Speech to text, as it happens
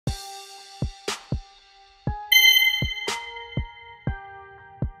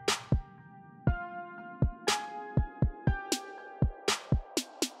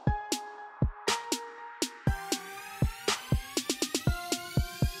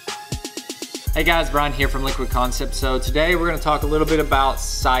Hey guys, Bryan here from Liquid Concepts. So today we're going to talk a little bit about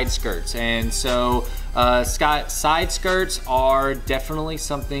side skirts. And so side skirts are definitely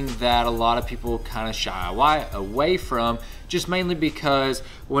something that a lot of people kind of shy away from, just mainly because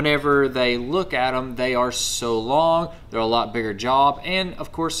whenever they look at them, they are so long, they're a lot bigger job, and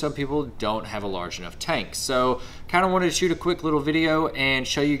of course some people don't have a large enough tank. So kind of wanted to shoot a quick little video and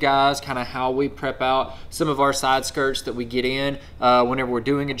show you guys kind of how we prep out some of our side skirts that we get in whenever we're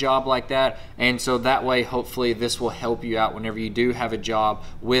doing a job like that. And so that way, hopefully this will help you out whenever you do have a job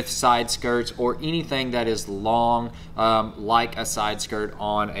with side skirts or anything that is long, like a side skirt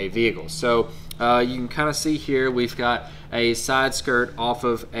on a vehicle. So you can kind of see here we've got a side skirt off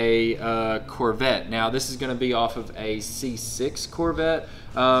of a Corvette. Now this is going to be off of a C6 Corvette.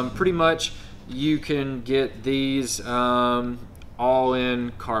 Pretty much you can get these all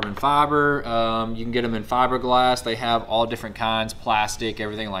in carbon fiber. You can get them in fiberglass. They have all different kinds, plastic,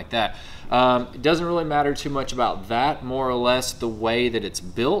 everything like that. It doesn't really matter too much about that, more or less the way that it's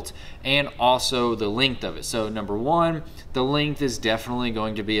built and also the length of it. So number one, the length is definitely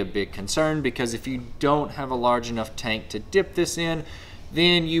going to be a big concern, because if you don't have a large enough tank to dip this in,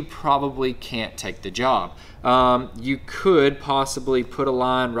 then you probably can't take the job. You could possibly put a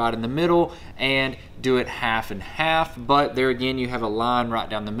line right in the middle and do it half and half, but there again you have a line right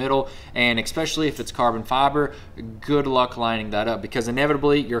down the middle, and especially if it's carbon fiber, good luck lining that up, because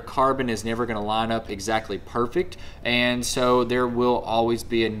inevitably your carbon is never going to line up exactly perfect, and so there will always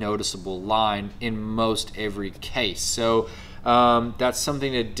be a noticeable line in most every case. So that's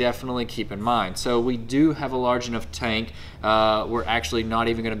something to definitely keep in mind. So we do have a large enough tank. We're actually not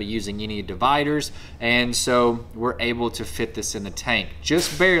even going to be using any dividers, and so we're able to fit this in the tank,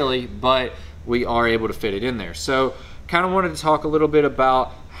 just barely, but we are able to fit it in there. So kind of wanted to talk a little bit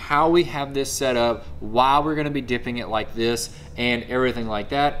about how we have this set up, why we're going to be dipping it like this, and everything like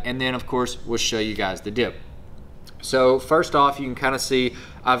that. And then of course we'll show you guys the dip. So first off, you can kind of see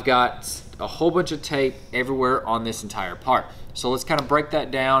I've got a whole bunch of tape everywhere on this entire part. So let's kind of break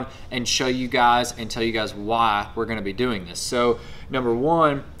that down and show you guys and tell you guys why we're going to be doing this. So number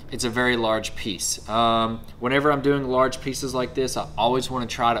one, it's a very large piece. Whenever I'm doing large pieces like this, I always want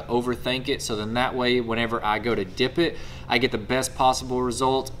to try to overthink it, so then that way whenever I go to dip it, I get the best possible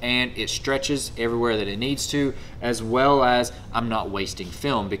result and it stretches everywhere that it needs to, as well as I'm not wasting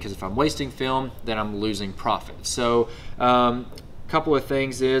film, because if I'm wasting film, then I'm losing profit. So couple of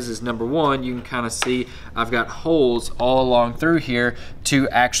things is number one, you can kind of see I've got holes all along through here to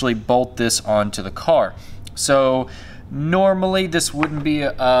actually bolt this onto the car. So normally this wouldn't be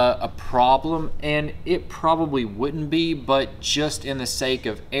a problem, and it probably wouldn't be, but just in the sake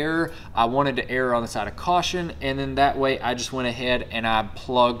of error, I wanted to err on the side of caution, and then that way I just went ahead and I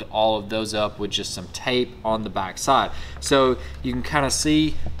plugged all of those up with just some tape on the back side. So you can kind of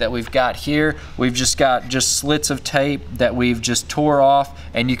see that we've got here, we've just got slits of tape that we've just tore off,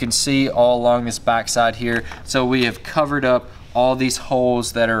 and you can see all along this back side here. So we have covered up all these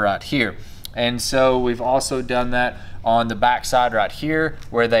holes that are right here. And so we've also done that on the back side right here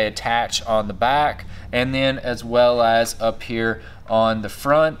where they attach on the back, and then as well as up here on the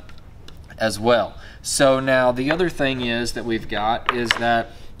front as well. So now the other thing is that we've got is that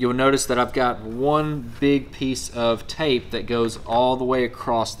you'll notice that I've got one big piece of tape that goes all the way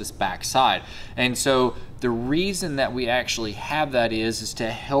across this back side. And so the reason that we actually have that is to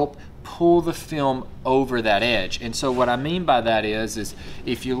help pull the film over that edge. And so what I mean by that is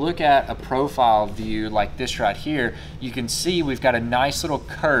if you look at a profile view like this right here, you can see we've got a nice little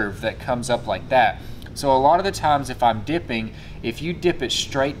curve that comes up like that. So a lot of the times if I'm dipping, if you dip it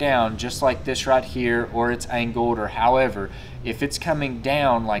straight down just like this right here, or it's angled or however, if it's coming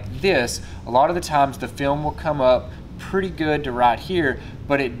down like this, a lot of the times the film will come up pretty good to right here,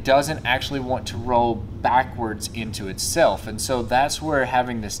 but it doesn't actually want to roll backwards into itself. And so that's where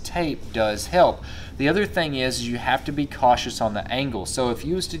having this tape does help. The other thing is you have to be cautious on the angle. So if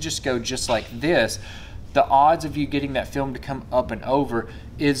you was to just go just like this, the odds of you getting that film to come up and over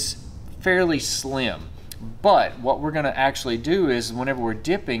is fairly slim. But what we're going to actually do is whenever we're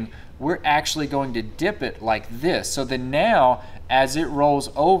dipping, we're actually going to dip it like this. So then now, as it rolls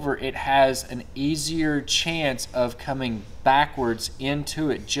over, it has an easier chance of coming backwards into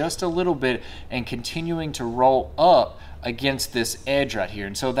it just a little bit and continuing to roll up against this edge right here.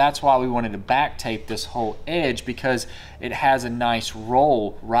 And so that's why we wanted to back tape this whole edge, because it has a nice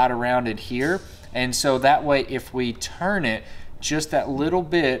roll right around it here. And so that way if we turn it just that little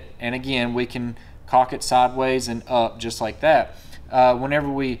bit, and again we can cock it sideways and up just like that, whenever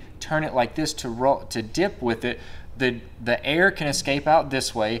we turn it like this to dip with it, the air can escape out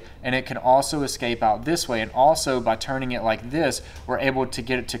this way, and it can also escape out this way. And also by turning it like this, we're able to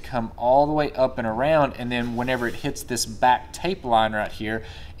get it to come all the way up and around, and then whenever it hits this back tape line right here,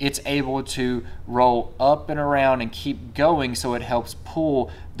 it's able to roll up and around and keep going, so it helps pull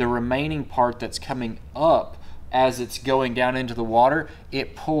the remaining part that's coming up as it's going down into the water.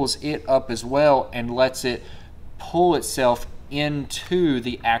 It pulls it up as well and lets it pull itself into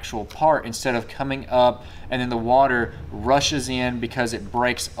the actual part instead of coming up and then the water rushes in because it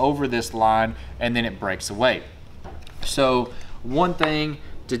breaks over this line and then it breaks away. So one thing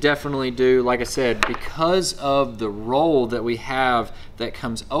to definitely do, like I said, because of the roll that we have that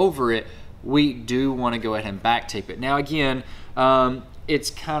comes over it, we do want to go ahead and back tape it. Now again, it's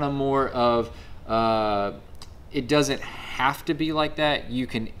kind of more of it doesn't have to be like that. You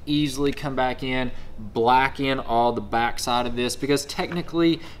can easily come back in, black in all the back side of this, because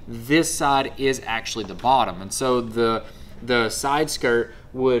technically this side is actually the bottom, and so the side skirt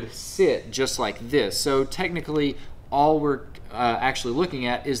would sit just like this. So technically all we're actually looking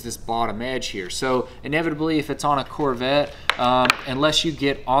at is this bottom edge here. So inevitably, if it's on a Corvette, unless you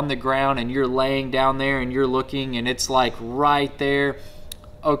get on the ground and you're laying down there and you're looking and it's like right there,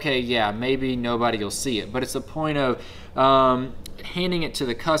 okay, yeah, maybe nobody will see it. But it's the point of handing it to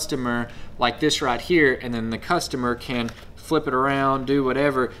the customer like this right here, and then the customer can flip it around, do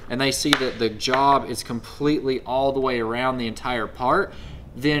whatever, and they see that the job is completely all the way around the entire part.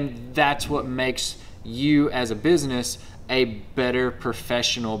 Then that's what makes you as a business a better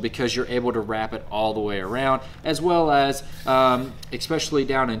professional, because you're able to wrap it all the way around, as well as especially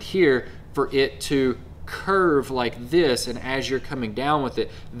down in here, for it to curve like this, and as you're coming down with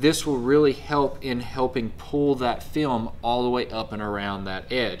it, this will really help in helping pull that film all the way up and around that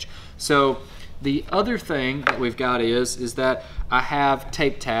edge. So the other thing that we've got is that I have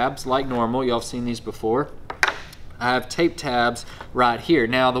tape tabs like normal. Y'all have seen these before. I have tape tabs right here.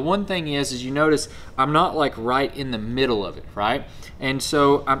 Now the one thing is you notice I'm not like right in the middle of it, right? And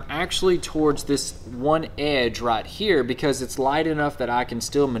so I'm actually towards this one edge right here, because it's light enough that I can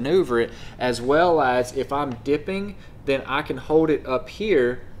still maneuver it, as well as if I'm dipping, then I can hold it up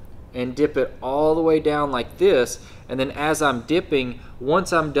here and dip it all the way down like this. And then as I'm dipping,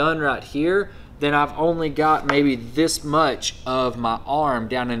 once I'm done right here, then I've only got maybe this much of my arm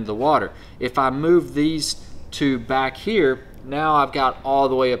down into the water. If I move these to back here, now I've got all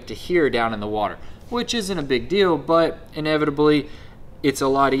the way up to here down in the water, which isn't a big deal, but inevitably it's a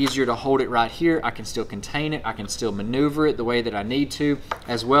lot easier to hold it right here. I can still contain it, I can still maneuver it the way that I need to,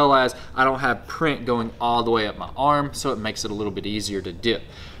 as well as I don't have print going all the way up my arm, so it makes it a little bit easier to dip.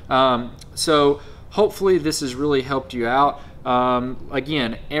 So hopefully this has really helped you out.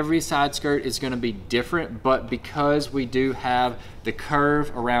 Again, every side skirt is going to be different, but because we do have the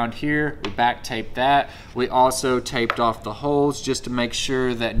curve around here, we back taped that. We also taped off the holes just to make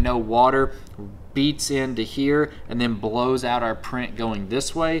sure that no water beats into here and then blows out our print going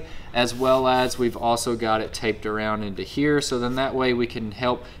this way, as well as we've also got it taped around into here, so then that way we can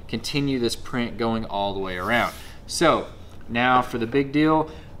help continue this print going all the way around. So now for the big deal,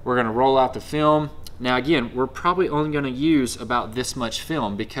 we're going to roll out the film. Now again, we're probably only going to use about this much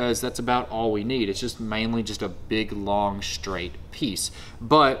film, because that's about all we need. It's just mainly just a big long straight piece,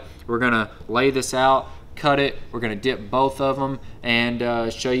 but we're going to lay this out, cut it, we're going to dip both of them,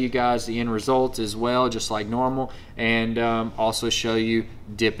 and show you guys the end results as well, just like normal, and also show you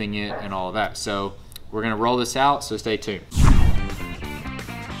dipping it and all of that. So we're going to roll this out, so stay tuned.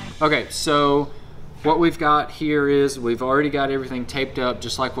 Okay, so what we've got here is we've already got everything taped up,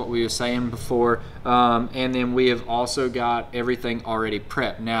 just like what we were saying before, and then we have also got everything already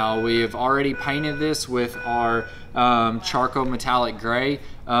prepped. Now we have already painted this with our charcoal metallic gray,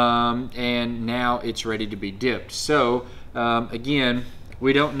 and now it's ready to be dipped. So again,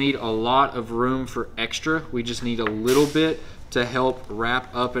 we don't need a lot of room for extra, we just need a little bit to help wrap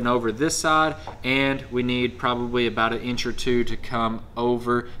up and over this side, and we need probably about 1 inch or 2 to come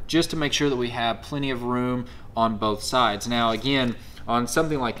over, just to make sure that we have plenty of room on both sides. Now again, on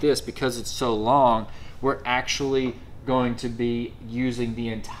something like this, because it's so long, we're actually going to be using the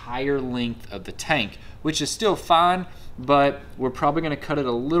entire length of the tank, which is still fine, but we're probably going to cut it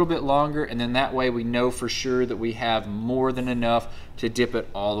a little bit longer, and then that way we know for sure that we have more than enough to dip it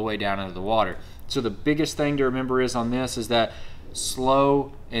all the way down into the water. So the biggest thing to remember is on this is that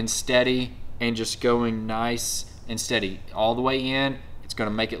slow and steady, and just going nice and steady all the way in. It's going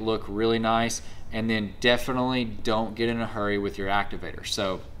to make it look really nice, and then definitely don't get in a hurry with your activator.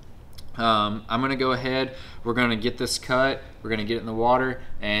 So I'm going to go ahead, we're going to get this cut, we're going to get it in the water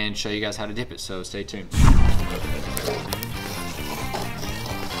and show you guys how to dip it, so stay tuned.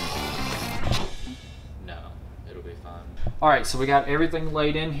 No, it'll be All right, so we got everything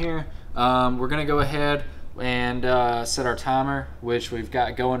laid in here. We're gonna go ahead and set our timer, which we've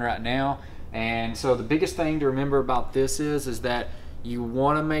got going right now. And so the biggest thing to remember about this is that you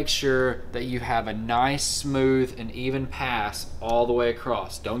want to make sure that you have a nice, smooth, and even pass all the way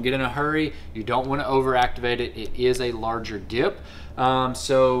across. Don't get in a hurry. You don't want to overactivate it. It is a larger dip.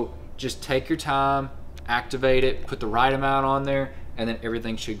 So just take your time, activate it, put the right amount on there, and then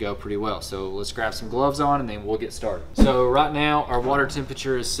everything should go pretty well. So let's grab some gloves on and then we'll get started. So right now our water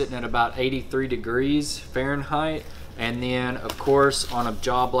temperature is sitting at about 83 degrees Fahrenheit. And then of course on a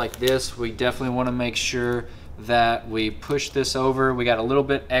job like this, we definitely want to make sure that we push this over. We got a little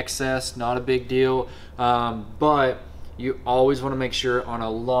bit excess, not a big deal, but you always want to make sure on a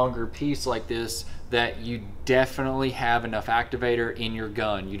longer piece like this that you definitely have enough activator in your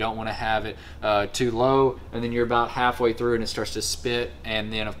gun. You don't want to have it too low and then you're about halfway through and it starts to spit,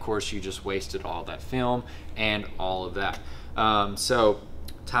 and then of course you just wasted all that film and all of that. So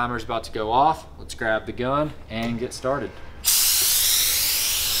timer's about to go off. Let's grab the gun and get started.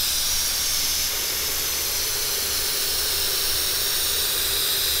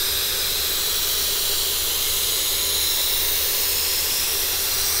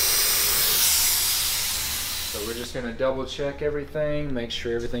 So we're just gonna double check everything, make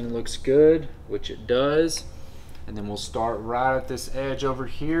sure everything looks good, which it does. And then we'll start right at this edge over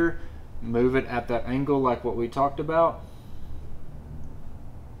here, move it at that angle like what we talked about.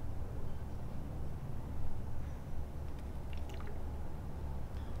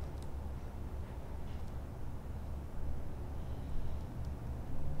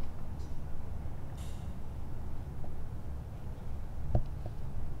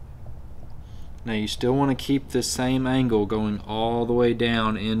 Now you still want to keep the same angle going all the way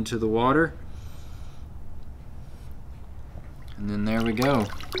down into the water. And then there we go.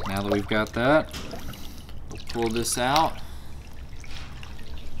 Now that we've got that, we'll pull this out.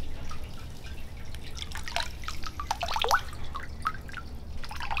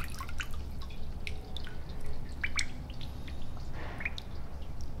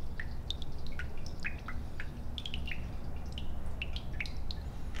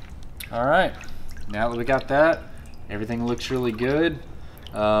 All right. Now that we got that, everything looks really good.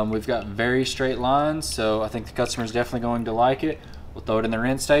 We've got very straight lines, so I think the customer's definitely going to like it. We'll throw it in the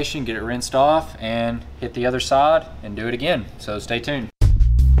rinse station, get it rinsed off, and hit the other side and do it again. So stay tuned.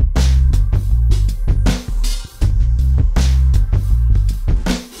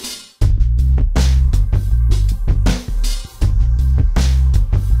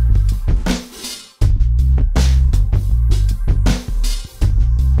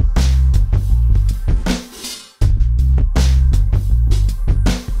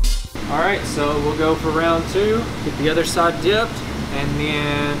 Alright, so we'll go for round two, get the other side dipped, and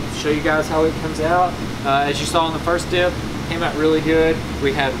then show you guys how it comes out. As you saw in the first dip, came out really good.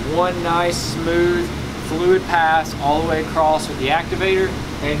 We had one nice, smooth, fluid pass all the way across with the activator,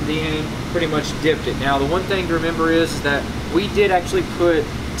 and then pretty much dipped it. Now, the one thing to remember is that we did actually put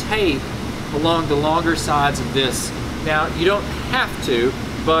tape along the longer sides of this. Now, you don't have to,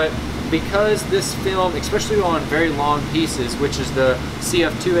 but because this film, especially on very long pieces, which is the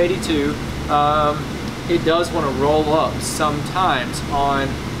CF282, it does want to roll up sometimes on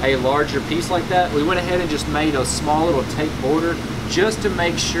a larger piece like that. We went ahead and just made a small little tape border just to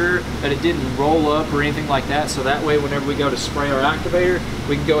make sure that it didn't roll up or anything like that, so that way whenever we go to spray our activator,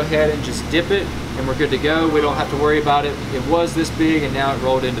 we can go ahead and just dip it and we're good to go. We don't have to worry about it. It was this big and now it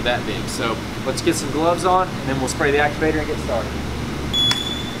rolled into that big. So let's get some gloves on and then we'll spray the activator and get started.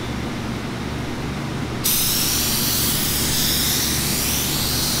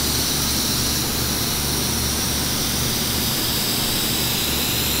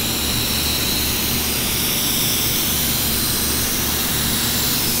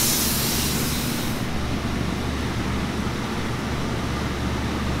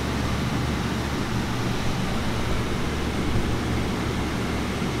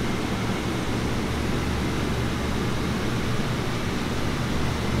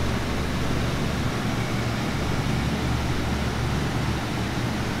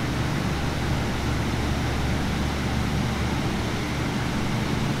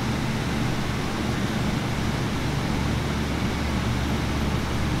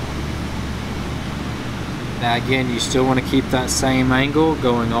 Now again, you still want to keep that same angle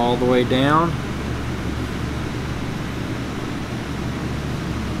going all the way down.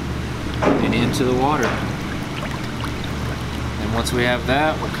 And into the water. And once we have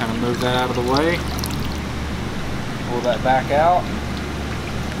that, we'll kind of move that out of the way. Pull that back out.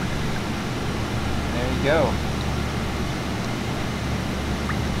 There you go.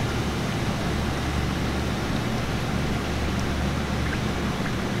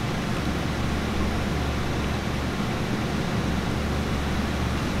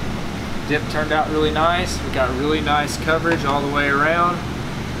 Dip turned out really nice. We got really nice coverage all the way around.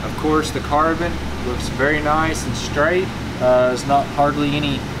 Of course, the carbon looks very nice and straight. There's not hardly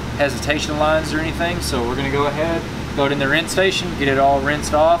any hesitation lines or anything. So we're gonna go ahead, go it in the rinse station, get it all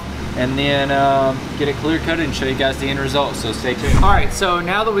rinsed off, and then get it clear coated and show you guys the end result, so stay tuned. All right, so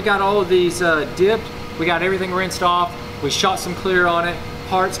now that we got all of these dipped, we got everything rinsed off, we shot some clear on it,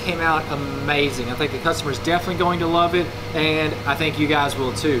 parts came out amazing. I think the customer's definitely going to love it, and I think you guys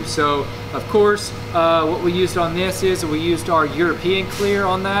will too. So, of course, what we used on this is we used our European clear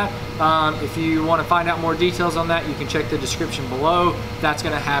on that. If you want to find out more details on that, you can check the description below. That's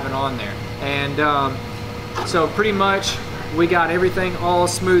going to have it on there. And so pretty much we got everything all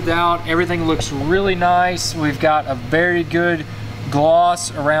smoothed out. Everything looks really nice. We've got a very good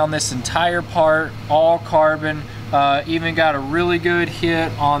gloss around this entire part, all carbon. Even got a really good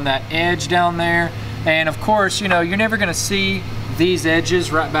hit on that edge down there. And of course, you know, you're never gonna see these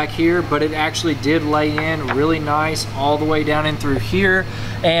edges right back here, but it actually did lay in really nice all the way down in through here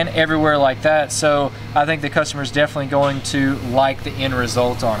and everywhere like that. So I think the customer's definitely going to like the end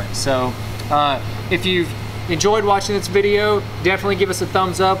result on it. So if you've enjoyed watching this video, definitely give us a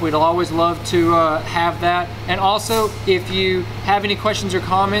thumbs up. We'd always love to have that. And also, if you have any questions or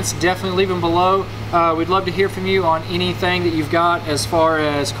comments, definitely leave them below. We'd love to hear from you on anything that you've got as far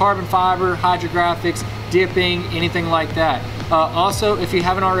as carbon fiber, hydrographics, dipping, anything like that. Also, if you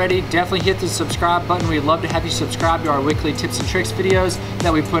haven't already, definitely hit the subscribe button. We'd love to have you subscribe to our weekly tips and tricks videos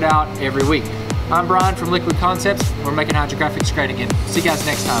that we put out every week. I'm Bryan from Liquid Concepts. We're making hydrographics great again. See you guys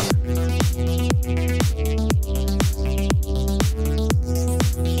next time.